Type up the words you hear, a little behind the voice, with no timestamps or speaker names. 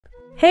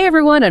Hey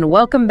everyone, and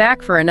welcome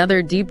back for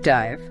another deep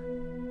dive.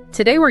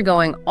 Today we're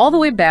going all the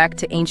way back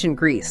to ancient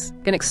Greece,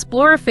 going to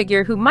explore a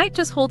figure who might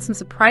just hold some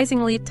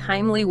surprisingly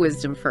timely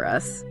wisdom for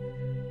us,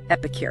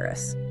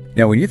 Epicurus.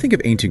 Now, when you think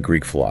of ancient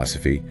Greek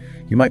philosophy,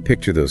 you might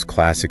picture those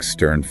classic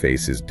stern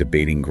faces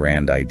debating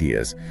grand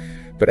ideas.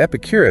 But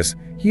Epicurus,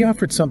 he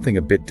offered something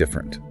a bit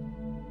different.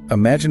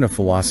 Imagine a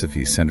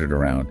philosophy centered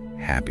around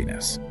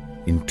happiness.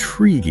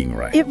 Intriguing,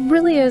 right? It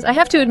really is. I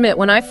have to admit,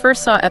 when I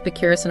first saw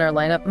Epicurus in our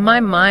lineup, my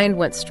mind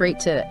went straight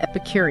to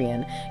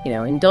Epicurean,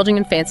 indulging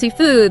in fancy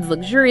foods,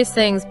 luxurious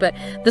things, but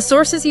the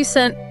sources you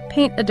sent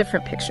paint a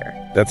different picture.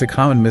 That's a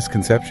common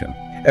misconception.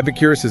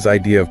 Epicurus's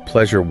idea of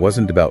pleasure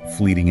wasn't about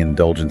fleeting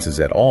indulgences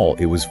at all.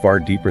 It was far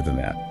deeper than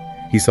that.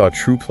 He saw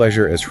true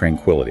pleasure as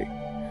tranquility,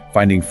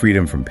 finding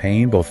freedom from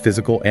pain, both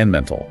physical and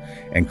mental,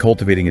 and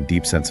cultivating a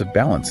deep sense of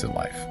balance in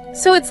life.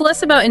 So it's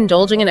less about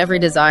indulging in every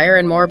desire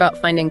and more about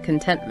finding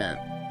contentment.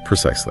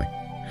 Precisely.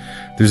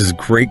 There's this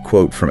great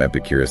quote from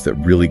Epicurus that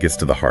really gets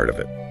to the heart of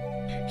it.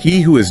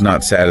 He who is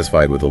not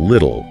satisfied with a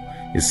little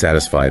is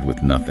satisfied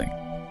with nothing.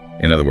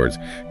 In other words,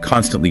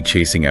 constantly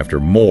chasing after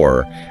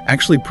more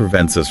actually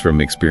prevents us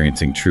from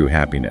experiencing true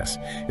happiness.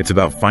 It's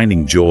about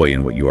finding joy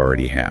in what you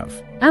already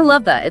have. I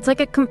love that. It's like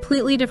a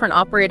completely different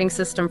operating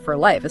system for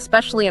life,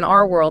 especially in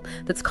our world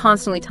that's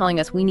constantly telling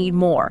us we need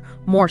more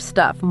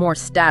stuff, more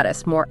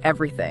status, more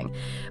everything.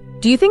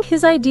 Do you think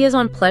his ideas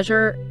on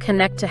pleasure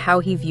connect to how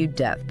he viewed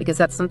death? Because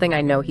that's something I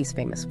know he's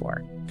famous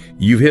for.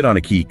 You've hit on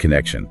a key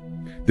connection.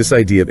 This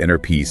idea of inner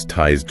peace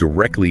ties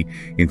directly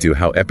into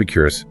how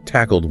Epicurus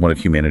tackled one of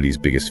humanity's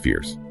biggest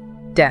fears.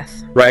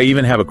 Death. Right, I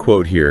even have a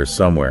quote here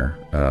somewhere.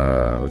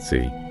 Let's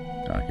see.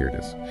 Here it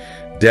is.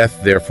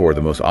 Death, therefore,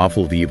 the most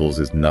awful of evils,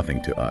 is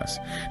nothing to us.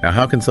 Now,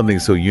 how can something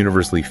so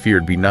universally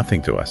feared be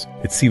nothing to us?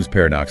 It seems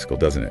paradoxical,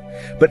 doesn't it?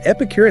 But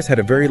Epicurus had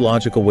a very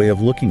logical way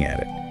of looking at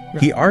it.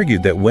 He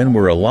argued that when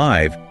we're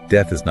alive,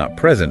 death is not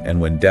present,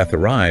 and when death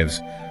arrives,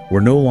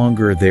 we're no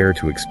longer there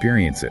to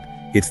experience it.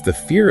 It's the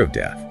fear of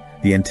death,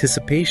 the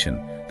anticipation,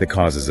 that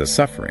causes us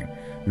suffering,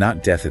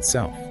 not death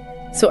itself.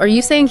 So are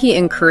you saying he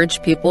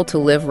encouraged people to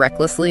live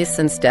recklessly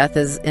since death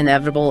is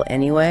inevitable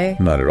anyway?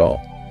 Not at all.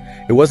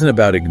 It wasn't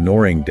about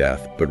ignoring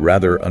death, but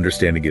rather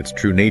understanding its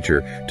true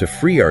nature to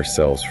free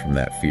ourselves from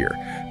that fear.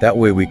 That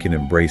way we can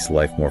embrace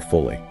life more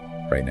fully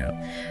right now.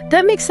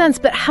 That makes sense,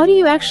 but how do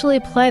you actually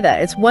apply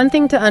that? It's one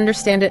thing to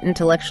understand it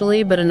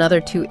intellectually, but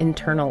another to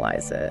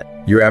internalize it.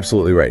 You're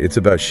absolutely right. It's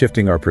about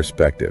shifting our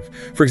perspective.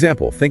 For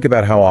example, think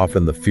about how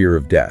often the fear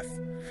of death,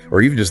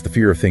 or even just the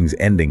fear of things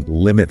ending,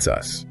 limits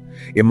us.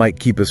 It might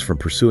keep us from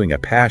pursuing a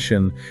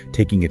passion,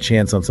 taking a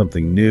chance on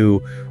something new,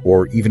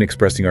 or even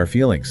expressing our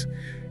feelings.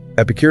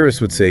 Epicurus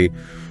would say,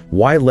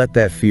 why let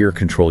that fear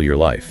control your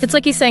life? It's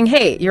like he's saying,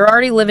 hey, you're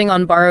already living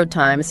on borrowed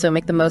time, so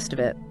make the most of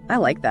it. I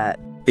like that.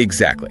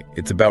 Exactly.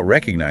 It's about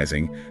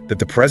recognizing that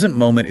the present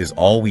moment is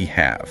all we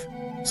have,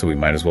 so we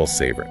might as well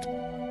savor it.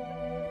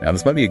 Now,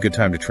 this might be a good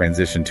time to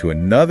transition to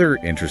another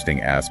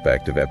interesting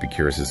aspect of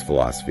Epicurus's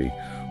philosophy,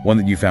 one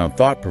that you found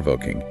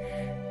thought-provoking,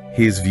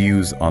 his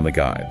views on the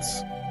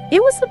gods.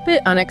 It was a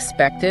bit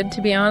unexpected,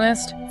 to be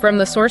honest. From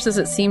the sources,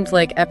 it seemed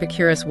like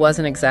Epicurus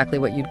wasn't exactly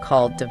what you'd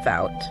call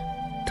devout.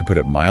 To put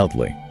it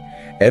mildly,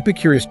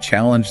 Epicurus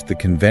challenged the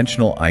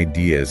conventional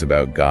ideas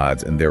about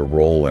gods and their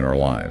role in our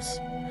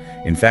lives.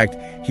 In fact,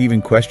 he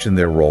even questioned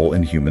their role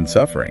in human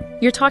suffering.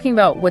 You're talking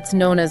about what's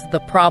known as the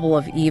problem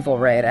of evil,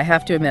 right? I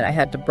have to admit, I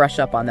had to brush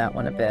up on that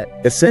one a bit.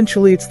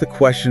 Essentially, it's the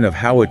question of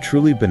how a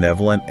truly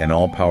benevolent and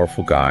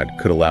all-powerful God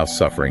could allow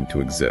suffering to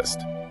exist.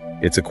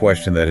 It's a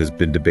question that has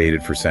been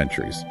debated for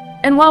centuries.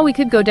 And while we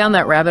could go down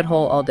that rabbit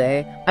hole all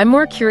day, I'm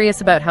more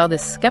curious about how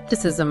this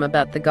skepticism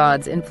about the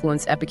gods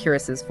influenced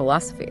Epicurus's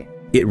philosophy.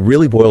 It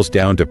really boils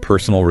down to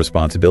personal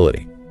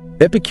responsibility.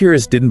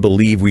 Epicurus didn't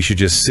believe we should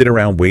just sit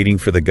around waiting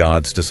for the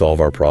gods to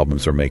solve our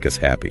problems or make us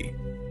happy.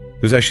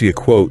 There's actually a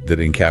quote that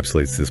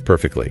encapsulates this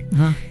perfectly.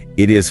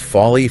 It is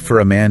folly for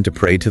a man to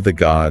pray to the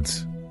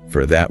gods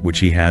for that which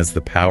he has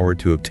the power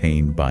to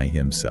obtain by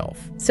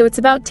himself. So it's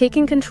about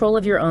taking control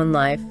of your own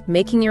life,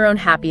 making your own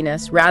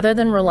happiness, rather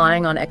than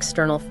relying on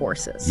external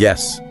forces.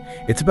 Yes,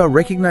 it's about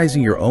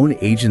recognizing your own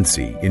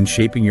agency in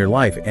shaping your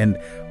life. And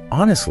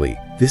honestly,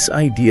 this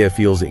idea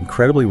feels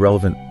incredibly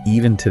relevant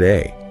even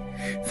today.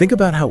 Think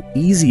about how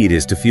easy it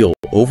is to feel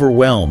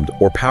overwhelmed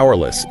or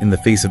powerless in the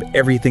face of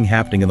everything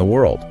happening in the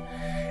world.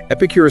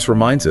 Epicurus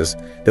reminds us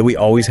that we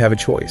always have a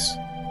choice,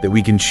 that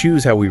we can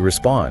choose how we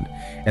respond,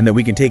 and that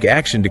we can take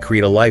action to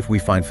create a life we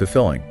find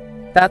fulfilling.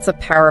 That's a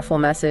powerful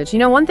message.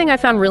 One thing I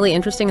found really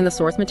interesting in the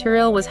source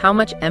material was how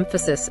much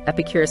emphasis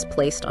Epicurus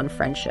placed on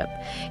friendship.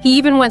 He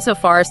even went so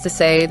far as to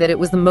say that it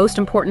was the most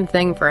important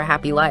thing for a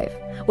happy life.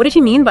 What did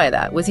he mean by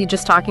that? Was he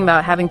just talking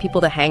about having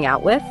people to hang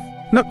out with?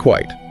 Not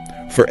quite.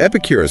 For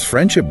Epicurus,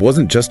 friendship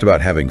wasn't just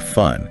about having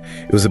fun.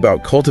 It was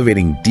about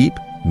cultivating deep,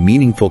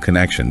 meaningful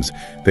connections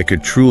that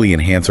could truly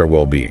enhance our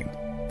well-being.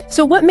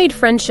 So what made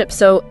friendship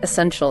so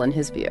essential in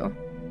his view?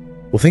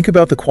 Well, think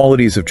about the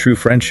qualities of true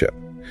friendship.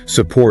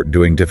 Support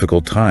during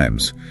difficult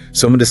times,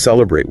 someone to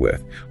celebrate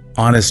with,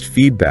 honest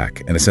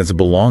feedback, and a sense of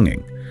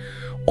belonging.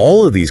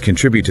 All of these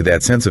contribute to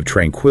that sense of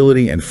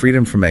tranquility and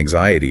freedom from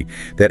anxiety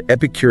that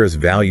Epicurus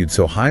valued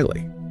so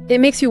highly. It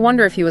makes you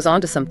wonder if he was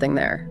onto something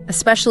there,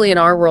 especially in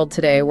our world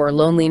today where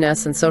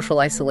loneliness and social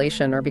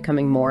isolation are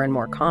becoming more and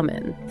more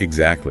common.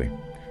 Exactly.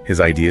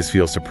 His ideas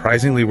feel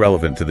surprisingly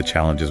relevant to the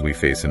challenges we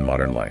face in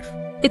modern life.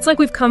 It's like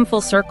we've come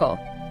full circle.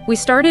 We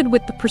started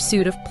with the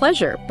pursuit of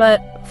pleasure, but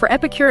for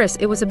Epicurus,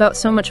 it was about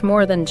so much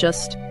more than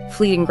just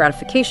fleeting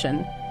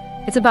gratification.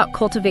 It's about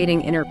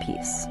cultivating inner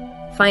peace,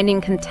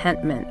 finding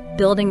contentment,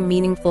 building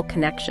meaningful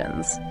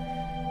connections.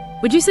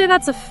 Would you say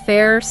that's a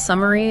fair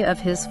summary of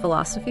his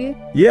philosophy?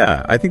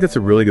 Yeah, I think that's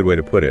a really good way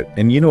to put it.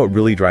 And you know what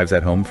really drives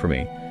that home for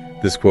me?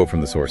 This quote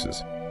from the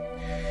sources.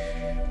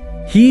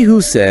 He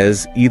who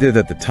says either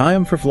that the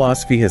time for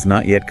philosophy has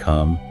not yet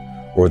come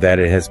or that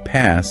it has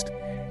passed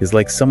is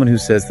like someone who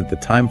says that the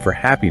time for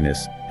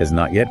happiness has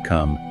not yet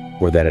come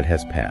or that it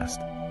has passed.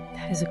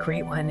 That is a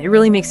great one. It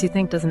really makes you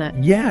think, doesn't it?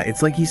 Yeah,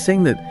 it's like he's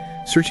saying that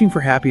searching for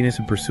happiness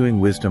and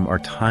pursuing wisdom are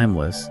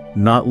timeless,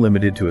 not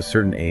limited to a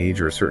certain age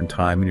or a certain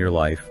time in your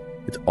life.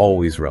 It's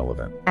always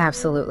relevant.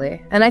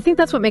 Absolutely. And I think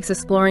that's what makes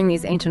exploring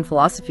these ancient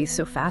philosophies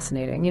so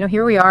fascinating.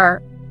 Here we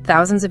are,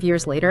 thousands of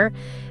years later,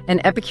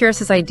 and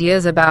Epicurus'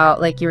 ideas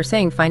about, like you were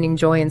saying, finding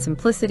joy in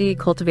simplicity,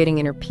 cultivating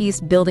inner peace,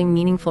 building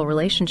meaningful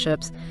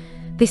relationships,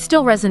 they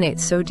still resonate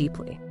so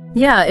deeply.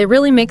 Yeah, it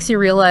really makes you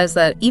realize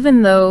that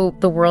even though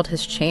the world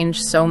has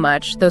changed so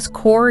much, those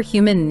core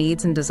human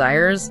needs and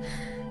desires,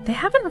 they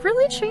haven't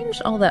really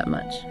changed all that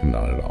much.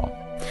 Not at all.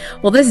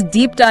 Well, this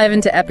deep dive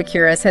into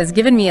Epicurus has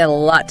given me a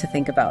lot to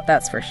think about,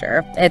 that's for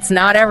sure. It's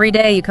not every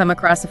day you come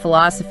across a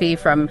philosophy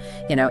from,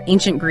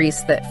 ancient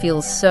Greece that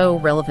feels so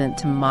relevant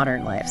to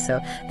modern life. So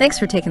thanks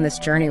for taking this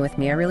journey with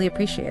me. I really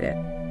appreciate it.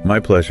 My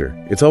pleasure.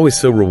 It's always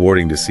so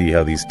rewarding to see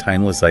how these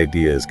timeless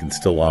ideas can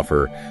still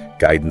offer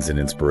guidance and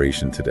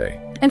inspiration today.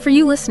 And for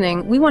you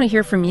listening, we want to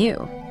hear from you.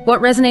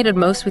 What resonated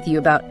most with you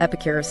about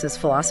Epicurus'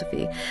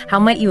 philosophy? How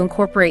might you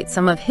incorporate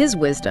some of his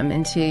wisdom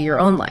into your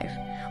own life?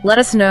 Let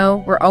us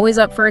know. We're always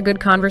up for a good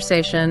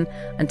conversation.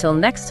 Until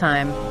next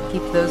time,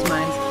 keep those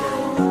minds curious.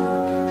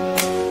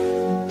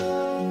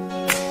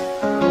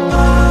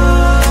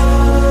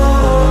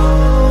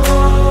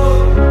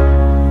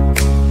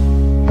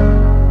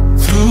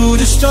 Through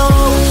the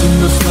storms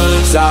and the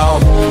floods, I'll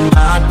hold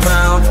my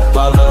ground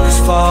while others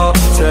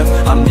falter.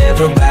 I'll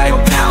never back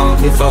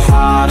down. If a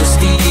heart is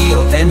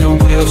steel and the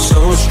will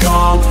so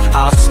strong,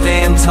 I'll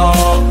stand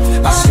tall.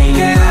 I'll sing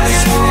it.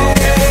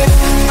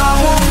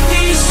 I won't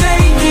be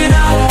shaken,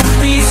 I won't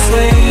be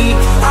swayed.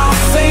 I'll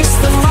face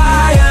the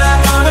fire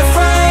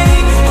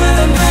unafraid.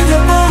 With a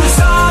bendable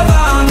resolve,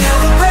 I'll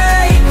never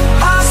break.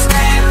 I'll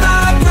stand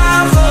my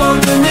ground for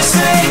goodness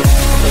sake.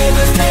 In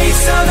the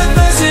face of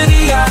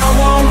adversity, I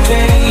won't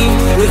fade.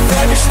 With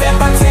every step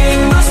I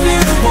take, my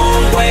spirit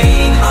won't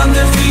wane.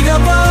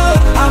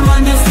 Undefeatable, I'm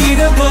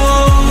undefeatable.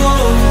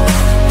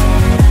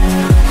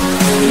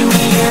 In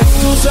the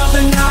echoes of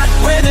the night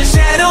where the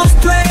shadows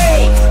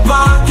play,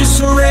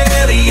 Marcus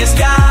Aurelius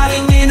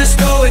guiding in a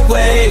stoic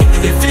way.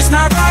 If it's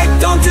not right,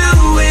 don't do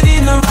it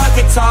in the rock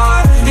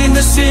guitar. In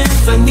the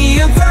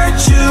symphony of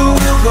virtue,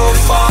 we'll go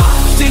far.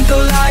 Think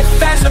of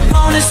life as a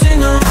bonus in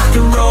the rock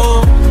and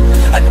roll.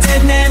 A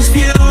dead man's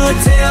view, a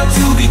tale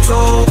to be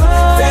told.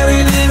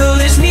 Very little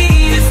is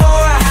needed for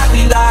a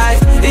happy life.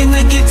 In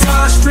the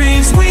guitar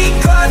strings, we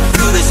cut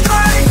through the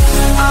strife.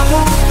 I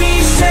won't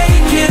be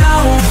shaken, I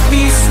won't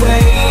be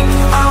swayed.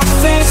 I'll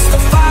face the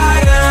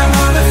fire,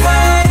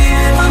 unafraid.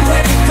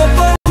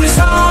 Unbreakable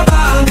resolve,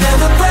 I'll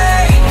never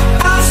break.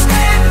 I'll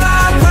stand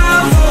my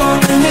ground for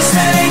goodness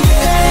sake.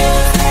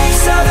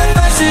 Face of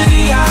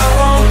adversity, I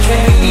won't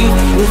cave.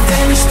 With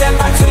every step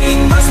I take,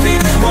 my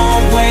spirit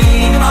won't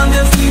wane.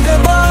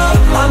 Undefeatable,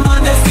 I'm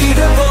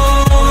undefeatable.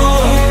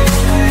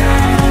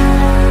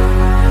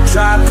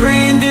 Try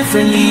praying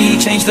differently,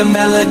 change the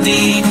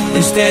melody.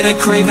 Instead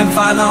of craving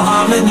final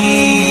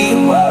harmony.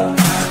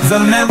 The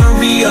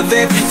memory of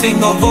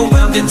everything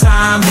overwhelmed in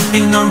time.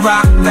 In the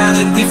rock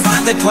ballad we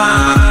find the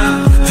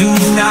climb. Do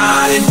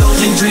not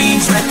indulge in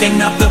dreams, reckoning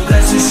up the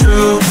blessings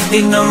true.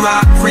 In the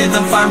rock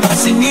rhythm find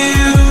what's in you.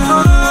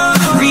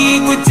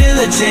 Read with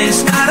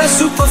diligence, not a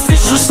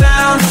superficial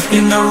sound.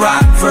 In the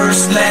rock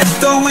verse, let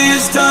the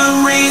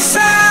wisdom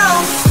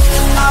resound.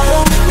 I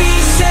won't be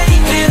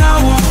shaken, I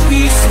won't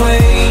be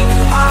swayed.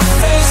 I'll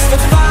face the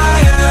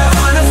fire,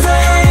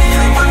 unafraid.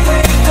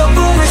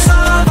 Unbreakable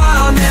resolve,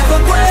 I'll never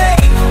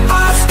break.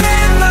 I'll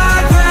stand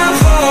my ground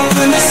for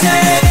goodness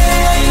sake.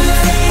 In the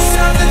face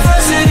of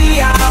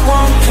adversity, I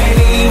won't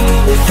cave.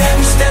 With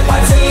every step I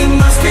take,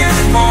 my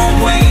spirit won't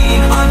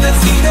wane.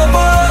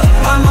 Undefeatable,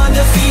 I'm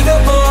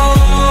undefeatable.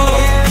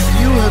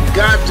 You have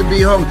got to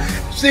be home.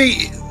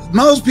 See,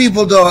 most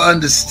people don't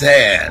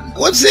understand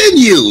what's in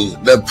you,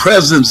 the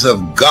presence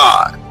of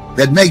God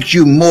that makes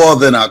you more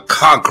than a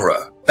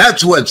conqueror.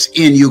 That's what's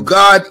in you,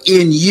 God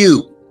in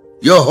you,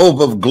 your hope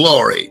of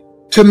glory.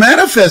 To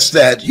manifest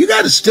that, you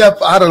got to step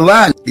out of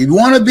line. If you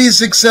want to be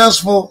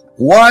successful,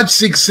 watch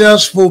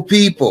successful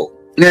people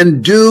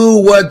and do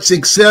what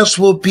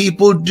successful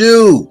people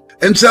do.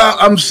 And so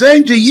I'm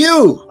saying to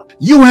you,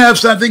 You have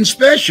something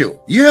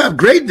special. You have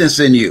greatness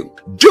in you.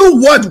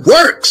 Do what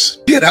works.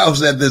 I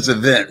was at this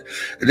event.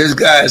 This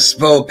guy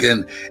spoke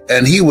and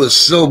he was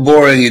so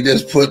boring, he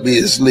just put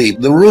me to sleep.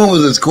 The room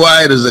was as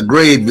quiet as a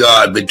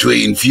graveyard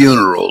between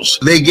funerals.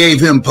 They gave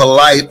him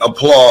polite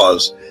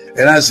applause.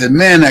 And I said,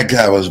 man, that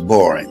guy was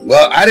boring.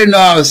 Well, I didn't know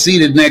I was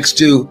seated next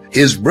to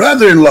his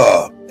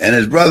brother-in-law. And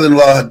his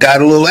brother-in-law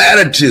got a little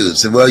attitude.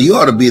 Said, well, you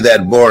ought to be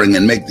that boring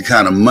and make the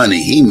kind of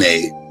money he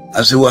made.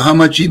 I said, well, how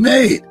much he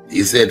made?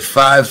 He said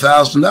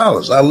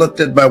 $5,000. I looked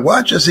at my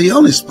watch. I said, he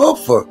only spoke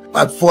for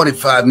about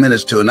 45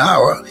 minutes to an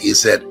hour. He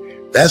said,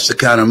 that's the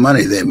kind of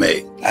money they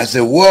made. I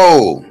said,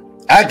 whoa,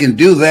 I can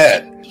do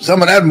that.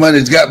 Some of that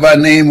money's got my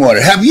name on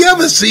it. Have you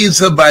ever seen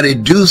somebody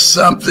do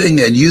something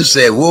and you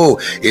say, whoa,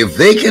 if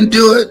they can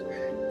do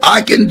it,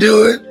 I can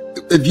do it?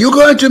 If you're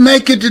going to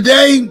make it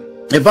today,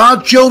 if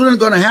our children are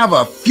going to have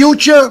a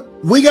future,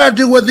 we got to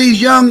do what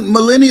these young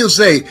millennials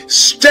say,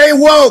 stay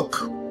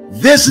woke.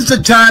 This is the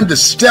time to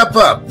step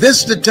up. This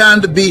is the time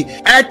to be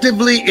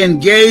actively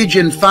engaged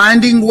in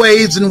finding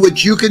ways in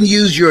which you can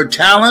use your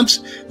talents,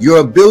 your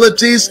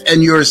abilities,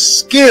 and your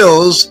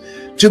skills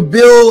to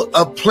build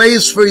a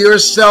place for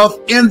yourself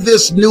in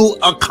this new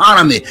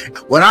economy.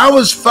 When I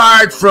was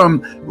fired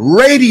from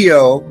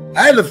radio,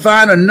 I had to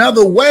find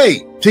another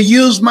way to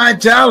use my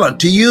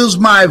talent, to use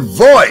my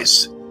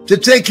voice, to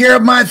take care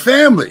of my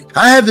family.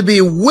 I had to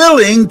be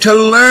willing to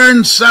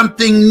learn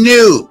something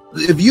new.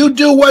 If you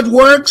do what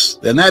works,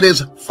 then that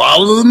is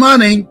follow the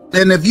money.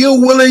 And if you're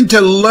willing to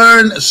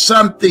learn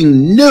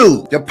something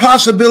new, the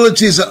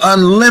possibilities are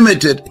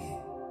unlimited.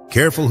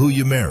 Careful who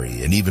you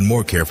marry, and even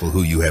more careful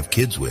who you have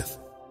kids with.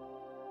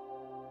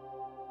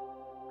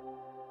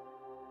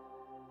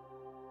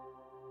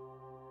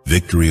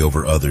 Victory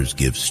over others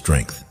gives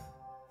strength.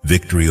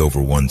 Victory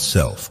over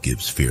oneself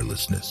gives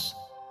fearlessness.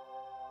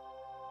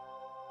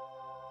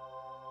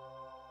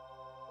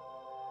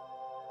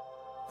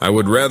 I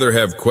would rather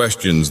have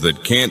questions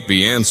that can't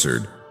be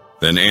answered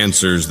than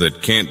answers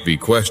that can't be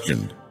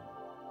questioned.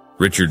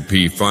 Richard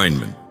P.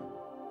 Feynman.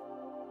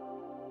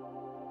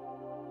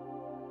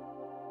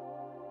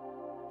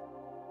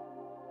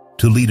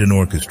 To lead an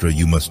orchestra,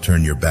 you must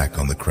turn your back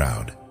on the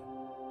crowd.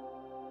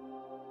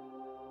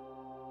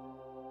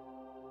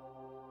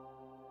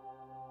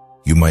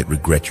 You might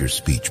regret your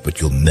speech,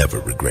 but you'll never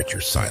regret your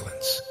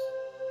silence.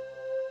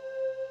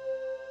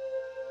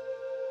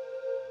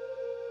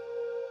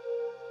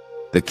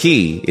 The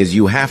key is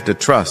you have to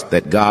trust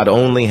that God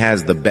only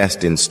has the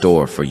best in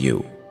store for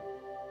you.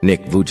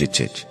 Nick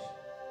Vujicic.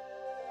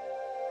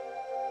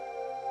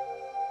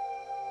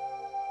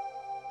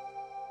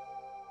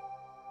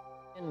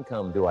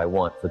 Income do I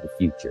want for the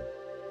future?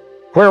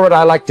 Where would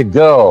I like to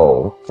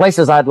go?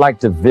 Places I'd like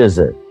to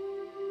visit.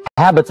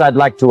 Habits I'd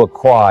like to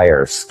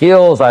acquire.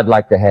 Skills I'd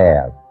like to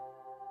have.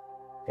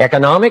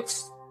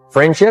 Economics?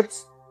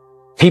 Friendships?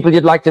 People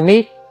you'd like to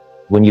meet?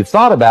 When you've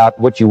thought about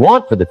what you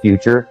want for the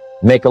future,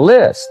 make a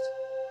list.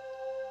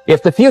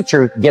 If the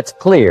future gets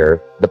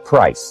clear, the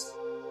price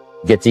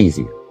gets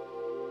easier.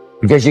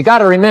 Because you got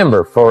to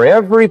remember, for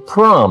every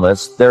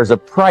promise, there's a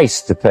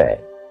price to pay.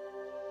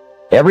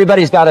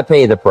 Everybody's got to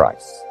pay the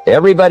price.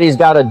 Everybody's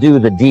got to do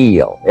the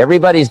deal.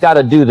 Everybody's got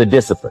to do the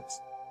disciplines.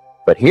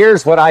 But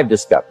here's what I've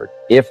discovered.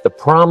 If the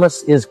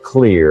promise is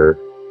clear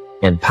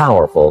and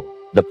powerful,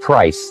 the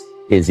price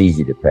is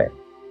easy to pay.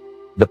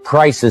 The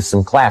price is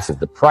some classes.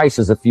 The price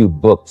is a few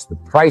books. The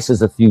price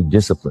is a few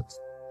disciplines.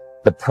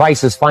 The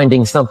price is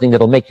finding something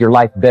that'll make your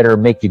life better,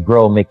 make you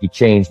grow, make you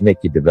change, make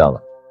you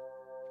develop.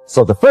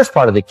 So the first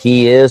part of the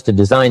key is to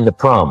design the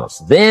promise.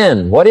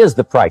 Then, what is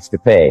the price to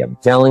pay? I'm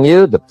telling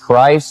you, the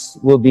price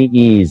will be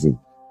easy.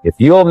 If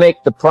you'll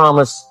make the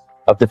promise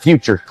of the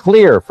future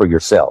clear for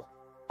yourself,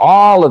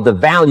 all of the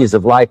values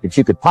of life that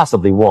you could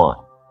possibly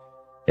want,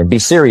 and be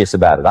serious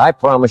about it, I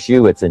promise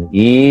you it's an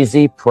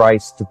easy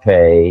price to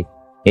pay.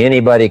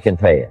 Anybody can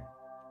pay it.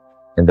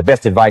 And the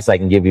best advice I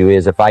can give you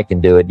is, if I can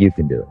do it, you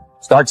can do it.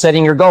 Start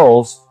setting your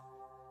goals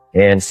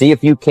and see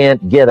if you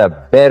can't get a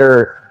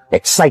better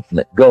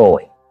excitement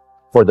going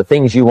for the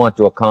things you want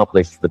to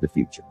accomplish for the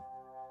future.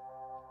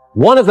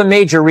 One of the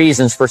major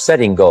reasons for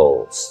setting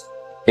goals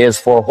is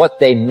for what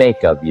they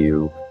make of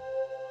you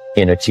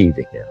in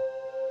achieving them.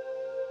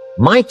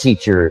 My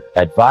teacher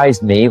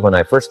advised me when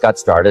I first got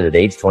started at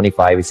age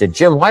 25, he said,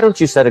 Jim, why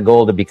don't you set a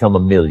goal to become a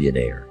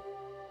millionaire?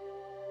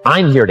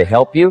 I'm here to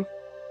help you.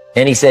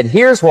 And he said,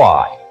 here's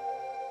why.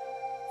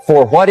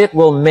 For what it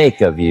will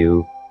make of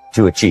you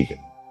to achieve it.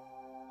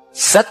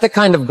 Set the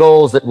kind of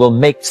goals that will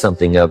make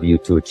something of you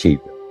to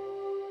achieve them.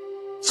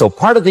 So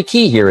part of the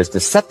key here is to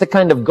set the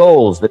kind of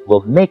goals that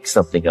will make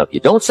something of you.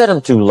 Don't set them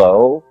too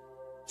low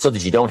so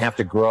that you don't have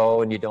to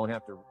grow and you don't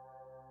have to...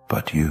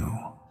 But you,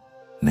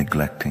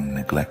 neglecting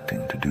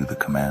to do the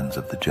commands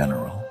of the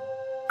general,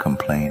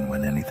 complain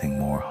when anything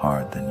more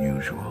hard than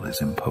usual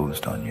is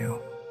imposed on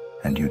you,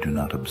 and you do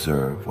not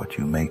observe what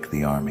you make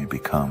the army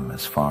become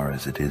as far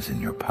as it is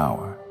in your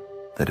power,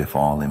 that if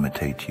all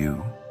imitate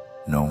you,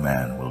 no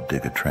man will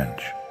dig a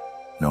trench,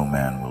 no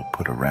man will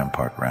put a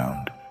rampart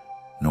round,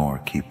 nor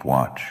keep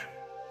watch,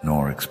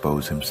 nor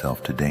expose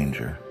himself to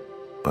danger,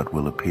 but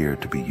will appear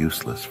to be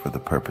useless for the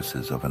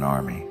purposes of an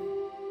army.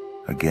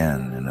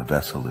 Again, in a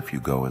vessel, if you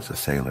go as a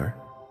sailor,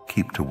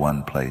 keep to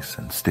one place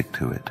and stick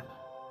to it,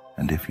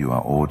 and if you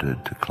are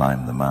ordered to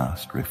climb the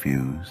mast,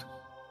 refuse.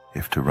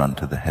 If to run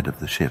to the head of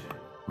the ship,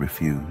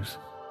 refuse.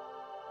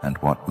 And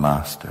what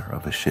master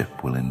of a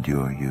ship will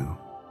endure you?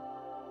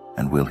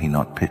 And will he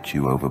not pitch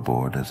you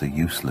overboard as a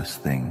useless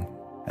thing,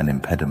 an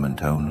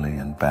impediment only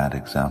and bad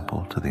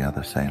example to the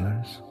other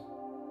sailors?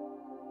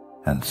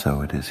 And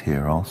so it is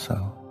here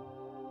also.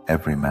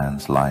 Every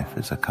man's life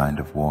is a kind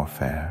of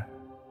warfare,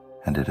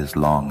 and it is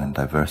long and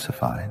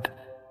diversified.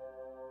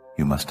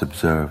 You must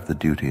observe the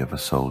duty of a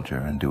soldier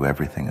and do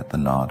everything at the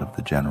nod of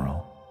the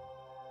general,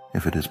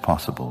 if it is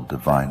possible,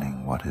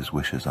 divining what his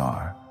wishes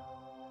are,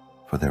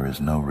 for there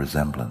is no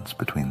resemblance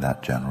between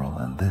that general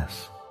and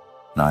this,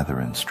 neither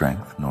in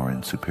strength nor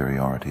in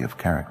superiority of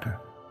character.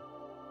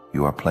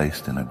 You are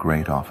placed in a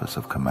great office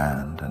of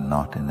command and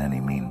not in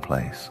any mean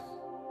place,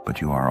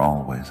 but you are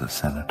always a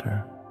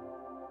senator.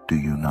 Do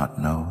you not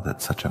know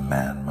that such a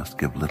man must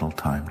give little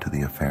time to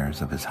the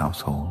affairs of his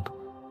household,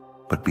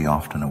 but be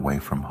often away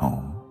from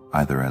home,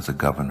 either as a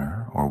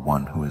governor or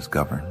one who is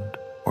governed,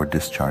 or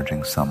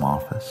discharging some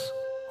office,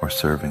 or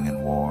serving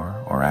in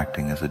war, or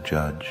acting as a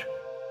judge?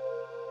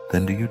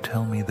 Then do you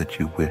tell me that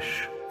you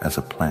wish, as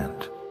a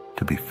plant,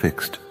 to be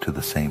fixed to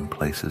the same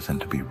places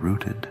and to be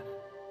rooted?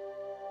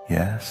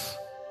 Yes,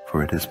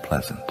 for it is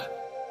pleasant.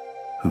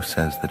 Who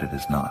says that it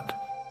is not?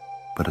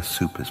 But a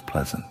soup is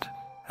pleasant,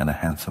 and a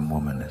handsome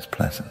woman is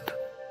pleasant.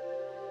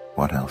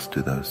 What else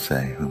do those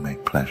say who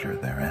make pleasure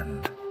their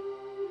end?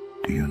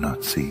 Do you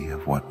not see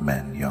of what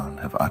men yon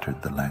have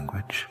uttered the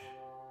language?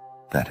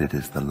 That it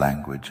is the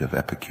language of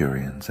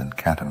Epicureans and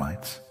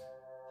Catamites.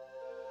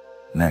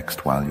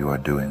 Next, while you are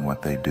doing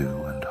what they do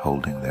and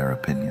holding their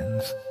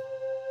opinions,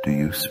 do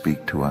you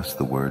speak to us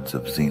the words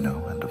of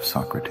Zeno and of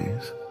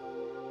Socrates?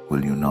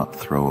 Will you not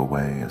throw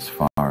away as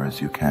far as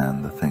you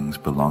can the things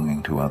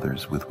belonging to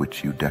others with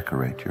which you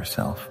decorate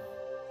yourself,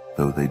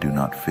 though they do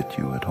not fit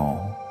you at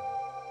all?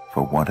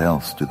 For what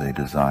else do they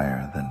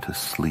desire than to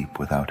sleep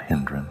without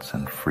hindrance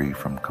and free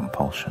from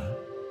compulsion?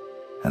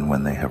 And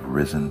when they have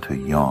risen, to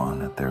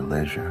yawn at their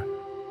leisure,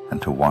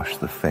 and to wash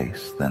the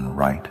face, then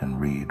write and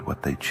read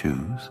what they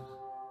choose,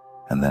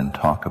 and then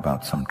talk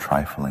about some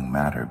trifling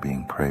matter,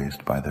 being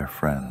praised by their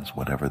friends,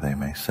 whatever they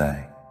may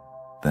say,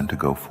 then to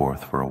go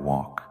forth for a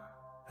walk,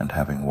 and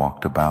having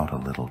walked about a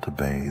little, to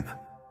bathe,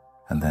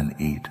 and then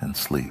eat and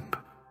sleep,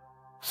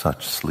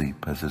 such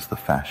sleep as is the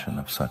fashion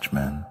of such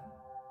men.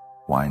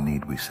 Why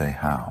need we say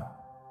how?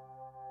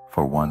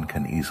 For one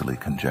can easily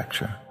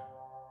conjecture.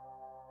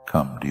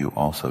 Come, do you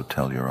also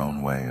tell your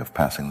own way of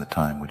passing the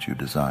time which you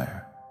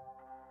desire?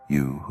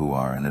 You who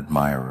are an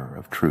admirer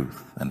of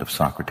truth and of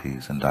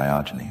Socrates and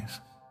Diogenes.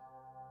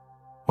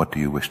 What do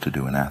you wish to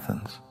do in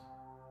Athens?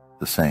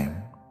 The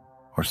same,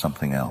 or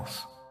something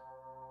else?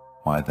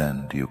 Why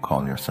then do you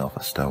call yourself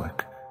a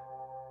Stoic?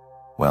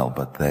 Well,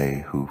 but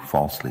they who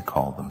falsely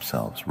call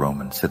themselves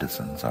Roman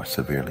citizens are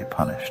severely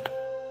punished.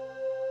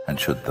 And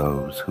should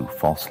those who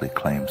falsely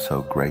claim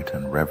so great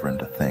and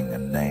reverend a thing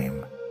and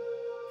name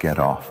get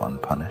off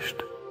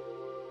unpunished?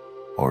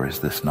 Or is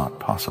this not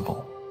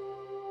possible?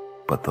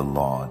 But the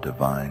law,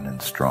 divine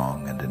and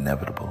strong and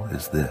inevitable,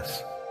 is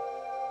this,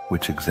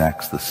 which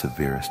exacts the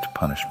severest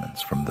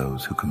punishments from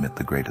those who commit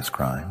the greatest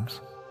crimes.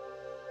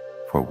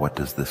 For what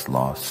does this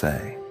law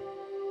say?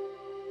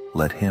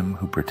 Let him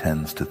who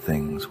pretends to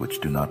things which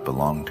do not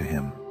belong to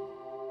him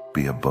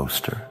be a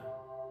boaster,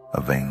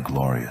 a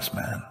vainglorious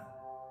man.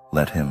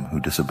 Let him who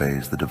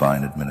disobeys the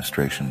divine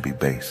administration be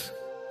base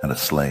and a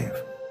slave.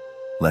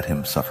 Let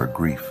him suffer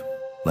grief,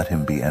 let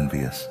him be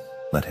envious,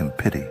 let him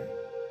pity,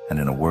 and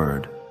in a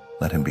word,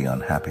 let him be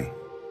unhappy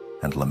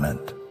and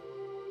lament.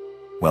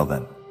 Well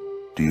then,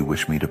 do you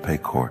wish me to pay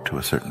court to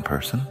a certain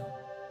person?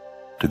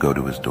 To go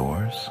to his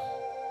doors?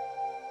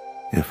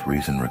 If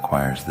reason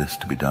requires this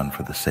to be done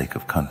for the sake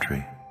of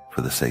country,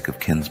 for the sake of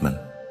kinsmen,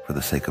 for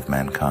the sake of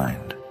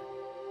mankind,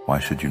 why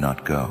should you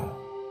not go?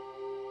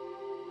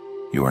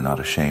 You are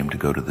not ashamed to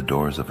go to the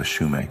doors of a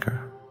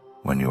shoemaker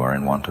when you are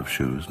in want of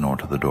shoes, nor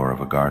to the door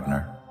of a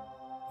gardener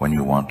when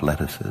you want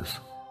lettuces.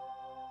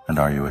 And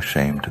are you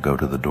ashamed to go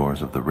to the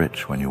doors of the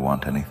rich when you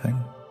want anything?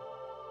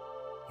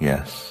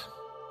 Yes,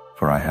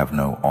 for I have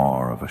no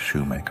awe of a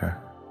shoemaker.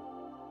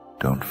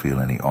 Don't feel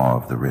any awe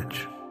of the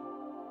rich,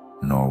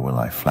 nor will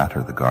I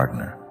flatter the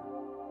gardener,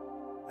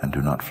 and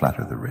do not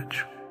flatter the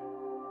rich.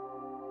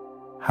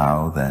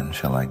 How then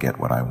shall I get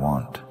what I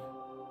want?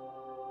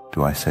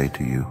 Do I say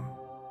to you,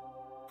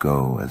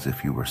 go as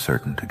if you were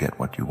certain to get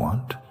what you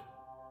want?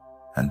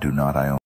 And do not I